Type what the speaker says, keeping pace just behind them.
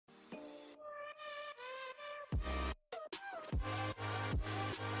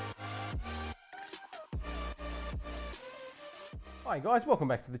Hi guys, welcome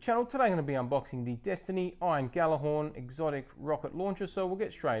back to the channel. Today I'm going to be unboxing the Destiny Iron Gjallarhorn exotic rocket launcher, so we'll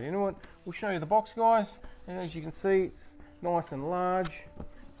get straight into it. We'll show you the box, guys, and as you can see it's nice and large.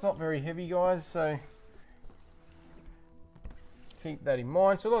 It's not very heavy, guys, so keep that in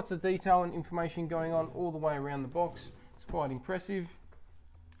mind. So lots of detail and information going on all the way around the box. It's quite impressive.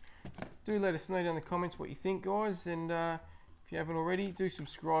 Do let us know down in the comments what you think, guys, and if you haven't already, do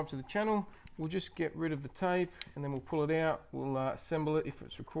subscribe to the channel. We'll just get rid of the tape and then we'll pull it out. We'll assemble it if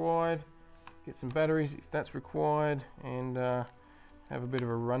it's required, get some batteries if that's required, and have a bit of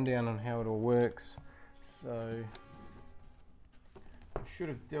a rundown on how it all works. So I should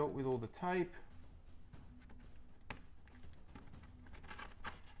have dealt with all the tape.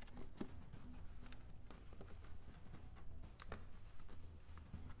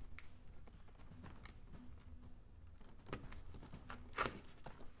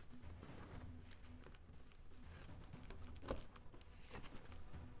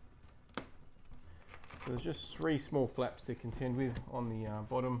 So there's just 3 small flaps to contend with on the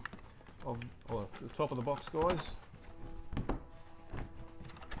bottom of, or the top of the box, guys.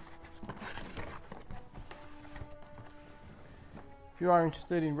 If you are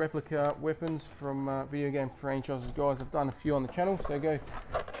interested in replica weapons from video game franchises, guys, I've done a few on the channel, so go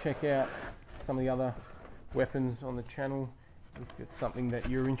check out some of the other weapons on the channel if it's something that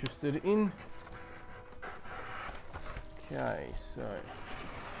you're interested in. Okay, so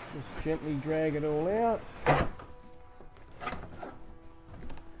just gently drag it all out.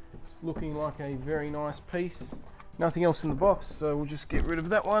 It's looking like a very nice piece. Nothing else in the box, so we'll just get rid of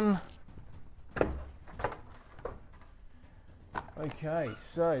that one. Okay,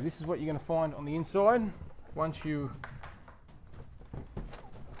 so this is what you're going to find on the inside once you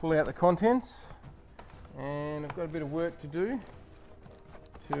pull out the contents. And I've got a bit of work to do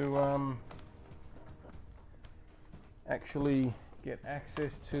to actually get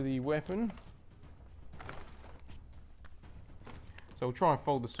access to the weapon. So we'll try and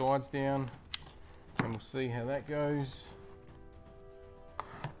fold the sides down and we'll see how that goes.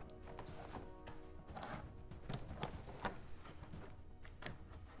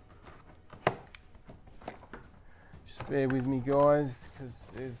 Just bear with me, guys, because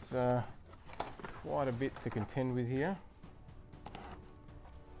there's quite a bit to contend with here.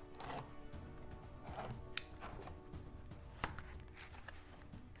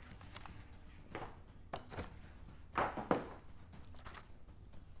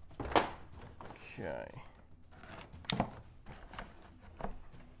 Okay.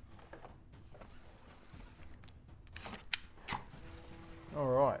 All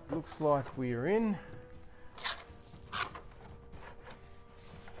right, looks like we are in.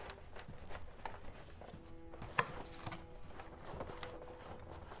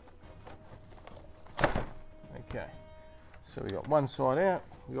 Okay, so we got one side out.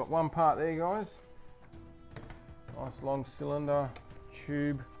 We got one part there, guys. Nice long cylinder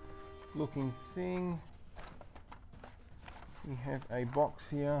tube looking thing. We have a box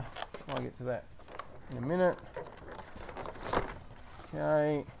here. Try and get to that in a minute.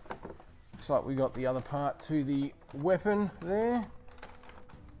 Okay, looks like we got the other part to the weapon there.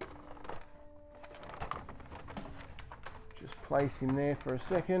 Just place in there for a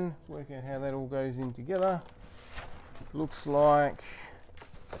second, work out how that all goes in together. Looks like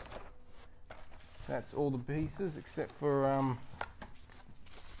that's all the pieces except for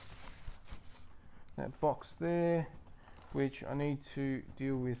that box there, which I need to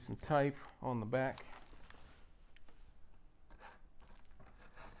deal with some tape on the back.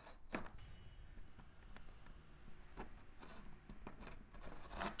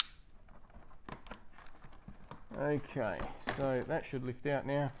 Okay, so that should lift out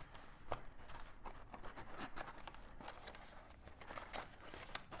now.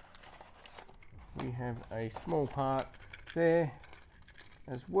 We have a small part there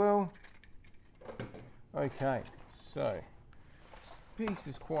as well. Okay, so this piece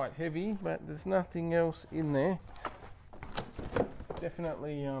is quite heavy, but there's nothing else in there. It's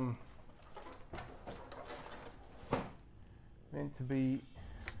definitely meant to be,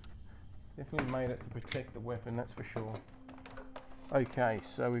 definitely made it to protect the weapon, that's for sure. Okay,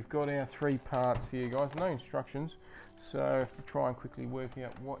 so we've got our 3 parts here, guys. No instructions, so I have to try and quickly work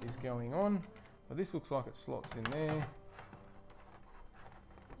out what is going on. But this looks like it slots in there.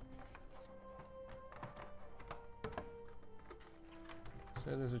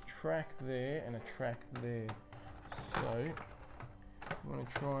 So there's a track there and a track there. So I'm going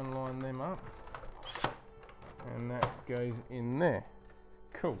to try and line them up. And that goes in there.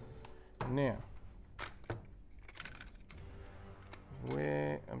 Cool. Now,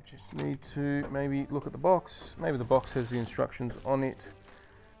 where I just need to maybe look at the box. Maybe the box has the instructions on it.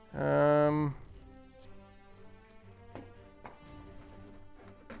 So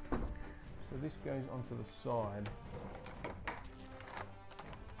this goes onto the side.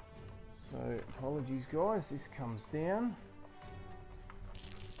 So apologies guys, this comes down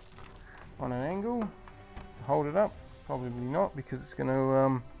on an angle to hold it up. Probably not, because it's going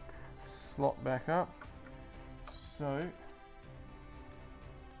to slot back up. So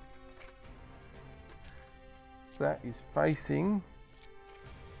that is facing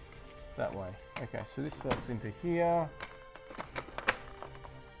that way. Okay, so this slots into here.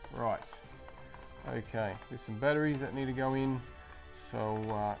 Right. Okay, there's some batteries that need to go in.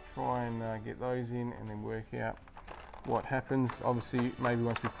 So try and get those in and then work out what happens. Obviously, maybe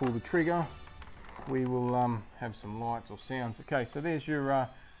once we pull the trigger, we will have some lights or sounds. Okay, so there's your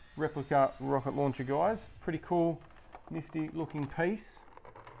replica rocket launcher, guys. Pretty cool, nifty looking piece.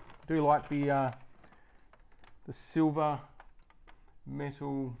 Do like the silver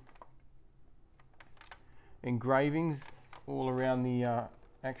metal engravings all around the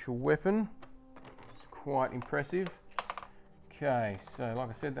actual weapon. It's quite impressive. Okay, so like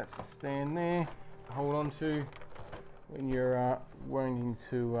I said, that's the stand there to hold on to when you're wanting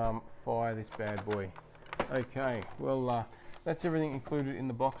to fire this bad boy. Okay, well that's everything included in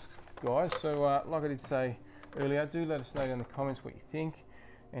the box, guys. So like I did say earlier, do let us know down in the comments what you think,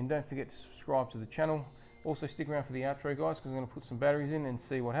 and don't forget to subscribe to the channel. Also stick around for the outro, guys, because I'm going to put some batteries in and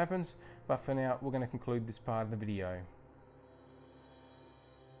see what happens. But for now, we're going to conclude this part of the video.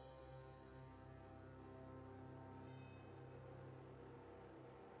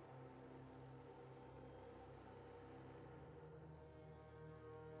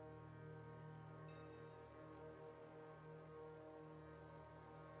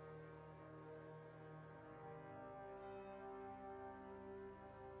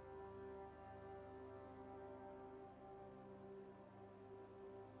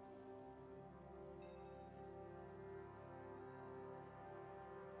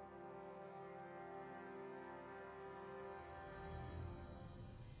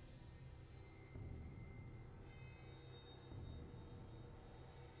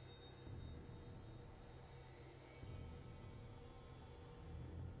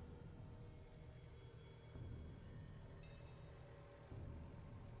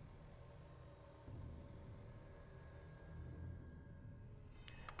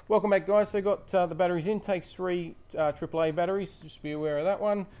 Welcome back, guys. So got the batteries in. Takes 3 AAA batteries. Just be aware of that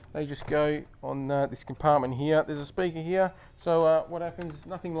one. They just go on this compartment here. There's a speaker here. So what happens,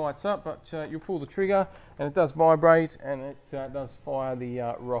 nothing lights up, but you pull the trigger and it does vibrate, and it does fire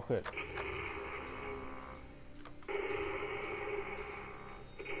the rocket.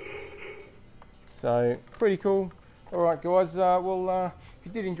 So pretty cool. Alright guys, well if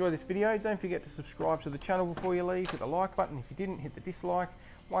you did enjoy this video, don't forget to subscribe to the channel before you leave. Hit the like button. If you didn't, hit the dislike.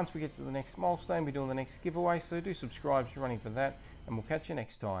 Once we get to the next milestone, we're doing the next giveaway, so do subscribe if you're running for that, and we'll catch you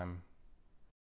next time.